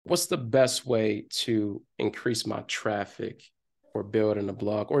what's the best way to increase my traffic or building a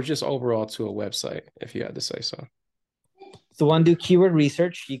blog or just overall to a website, if you had to say so? So one, do keyword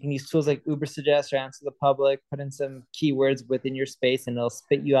research. You can use tools like Ubersuggest or Answer the Public, put in some keywords within your space and it'll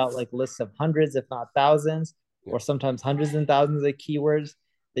spit you out like lists of hundreds, if not thousands, Yeah. or sometimes hundreds and thousands of keywords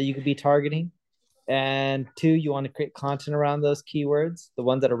that you could be targeting. And two, you want to create content around those keywords, the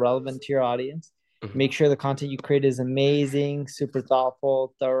ones that are relevant to your audience. Mhm. Make sure the content you create is amazing, super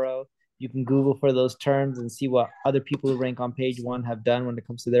thoughtful, thorough. You can Google for those terms and see what other people who rank on page one have done when it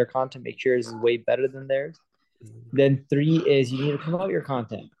comes to their content. Make sure yours is way better than theirs. Then three is you need to promote your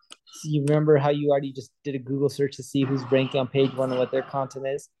content. So you remember how you already just did a Google search to see who's ranking on page one and what their content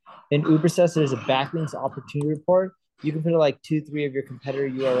is. In Ubersuggest, there's a backlinks opportunity report. You can put like 2, 3 of your competitor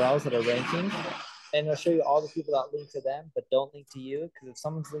URLs that are ranking, and it'll show you all the people that link to them but don't link to you. Because if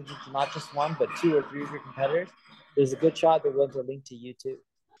someone's linking to not just one but 2 or 3 of your competitors, there's a good shot they're going to link to you too.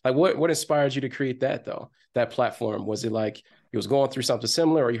 Like what inspired you to create that though? That platform? Was it like you was going through something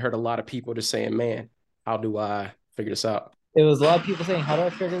similar or you heard a lot of people just saying, man, how do I figure this out? It was a lot of people saying, "How do I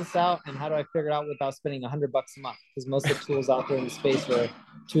figure this out? And how do I figure it out without spending $100 a month?" Because most of the tools out there in the space were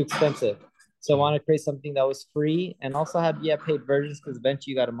too expensive. So I want to create something that was free and also had paid versions because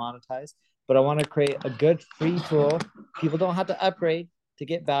eventually you got to monetize. But I want to create a good free tool. People don't have to upgrade to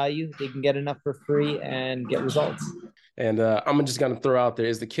get value. They can get enough for free and get results. And I'm just gonna throw out there: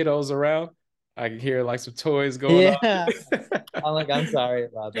 is the kiddos around? I can hear like some toys going Yeah. on. I'm sorry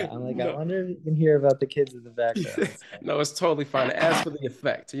about that. I No. wonder if you can hear about the kids in the background. No, it's totally fine. As for the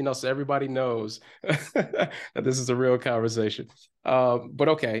effect, so everybody knows that this is a real conversation. But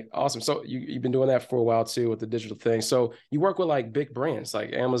okay, awesome. So you've been doing that for a while too with the digital thing. So you work with like big brands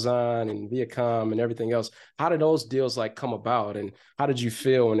like Amazon and Viacom and everything else. How did those deals like come about, and how did you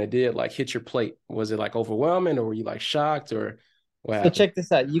feel when they did like hit your plate? Was it like overwhelming, or were you like shocked, or what So happened? check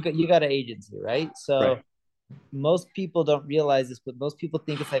this out. You got an agency, right? Right. So most people don't realize this, but most people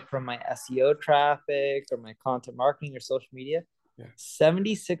think it's like from my SEO traffic or my content marketing or social media. Yeah.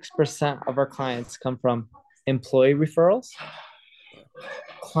 76% of our clients come from employee referrals,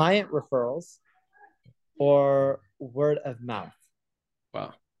 client referrals, or word of mouth.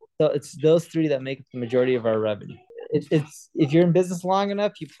 Wow. So it's those three that make up the majority of our revenue. It's if you're in business long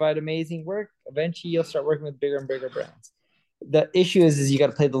enough, you provide amazing work. Eventually, you'll start working with bigger and bigger brands. The issue is you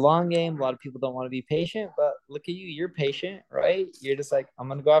got to play the long game. A lot of people don't want to be patient, but look at you, you're patient, right? You're just like, I'm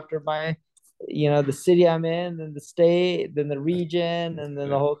gonna go after my, the city I'm in, then the state, then the region, and then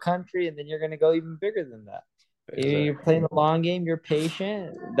Yeah. the whole country, and then you're gonna go even bigger than that. You're Exactly. playing the long game. You're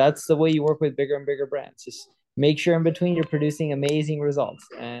patient. That's the way you work with bigger and bigger brands. Just make sure in between you're producing amazing results.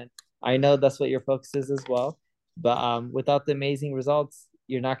 And I know that's what your focus is as well. But without the amazing results,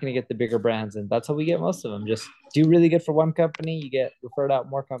 you're not going to get the bigger brands. And that's how we get most of them. Just do really good for one company, you get referred out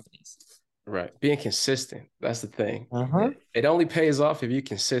more companies. Right. Being consistent. That's the thing. Uh-huh. It only pays off if you're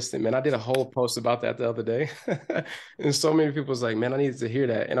consistent, man. I did a whole post about that the other day. And so many people was like, man, I needed to hear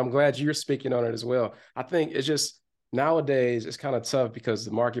that. And I'm glad you're speaking on it as well. I think it's just nowadays it's kind of tough because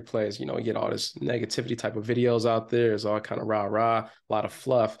the marketplace, you get all this negativity type of videos out there. It's all kind of rah-rah, a lot of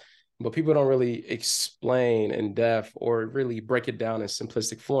fluff. But people don't really explain in depth or really break it down in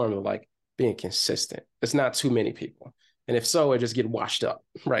simplistic form of like being consistent. It's not too many people. And if so, it just get washed up,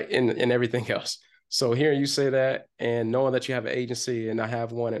 right? In everything else. So hearing you say that and knowing that you have an agency and I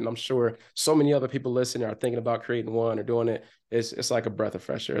have one, and I'm sure so many other people listening are thinking about creating one or doing it, it's like a breath of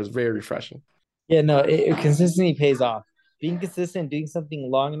fresh air. It's very refreshing. Yeah, no, consistency pays off. Being consistent, doing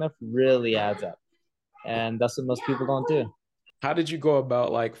something long enough really adds up. And that's what most people don't do. How did you go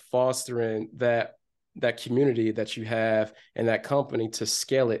about like fostering that community that you have and that company to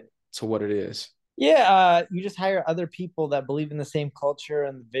scale it to what it is? Yeah, you just hire other people that believe in the same culture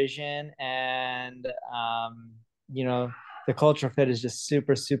and the vision, and you know, the cultural fit is just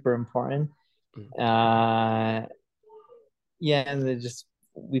super, super important. Mm. Uh, yeah, and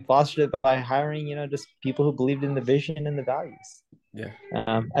we fostered it by hiring, just people who believed in the vision and the values. Yeah.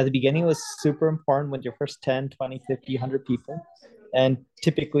 At the beginning, it was super important with your first 10, 20, 50, 100 people. And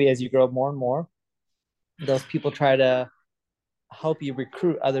typically, as you grow more and more, those people try to help you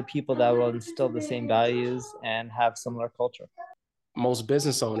recruit other people that will instill the same values and have similar culture. Most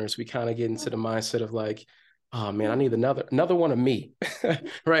business owners, we kind of get into the mindset of like, oh man, I need another one of me,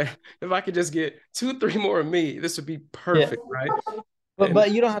 right? If I could just get two, three more of me, this would be Yeah. perfect, right? But And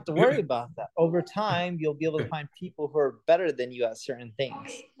but you don't have to worry about that. Over time, you'll be able to find people who are better than you at certain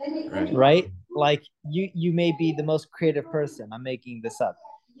things, right, right? Like you may be the most creative person. I'm making this up.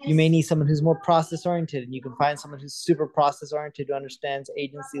 You may need someone who's more process oriented, and you can find someone who's super process oriented who understands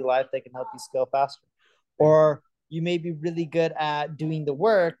agency life that can help you scale faster. Or you may be really good at doing the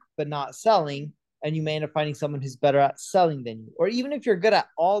work, but not selling. And you may end up finding someone who's better at selling than you. Or even if you're good at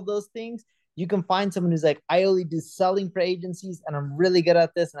all those things, you can find someone who's like, I only do selling for agencies and I'm really good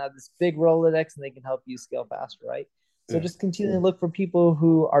at this and I have this big Rolodex and they can help you scale faster, right? So just continue to look for people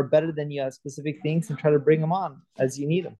who are better than you at specific things and try to bring them on as you need them.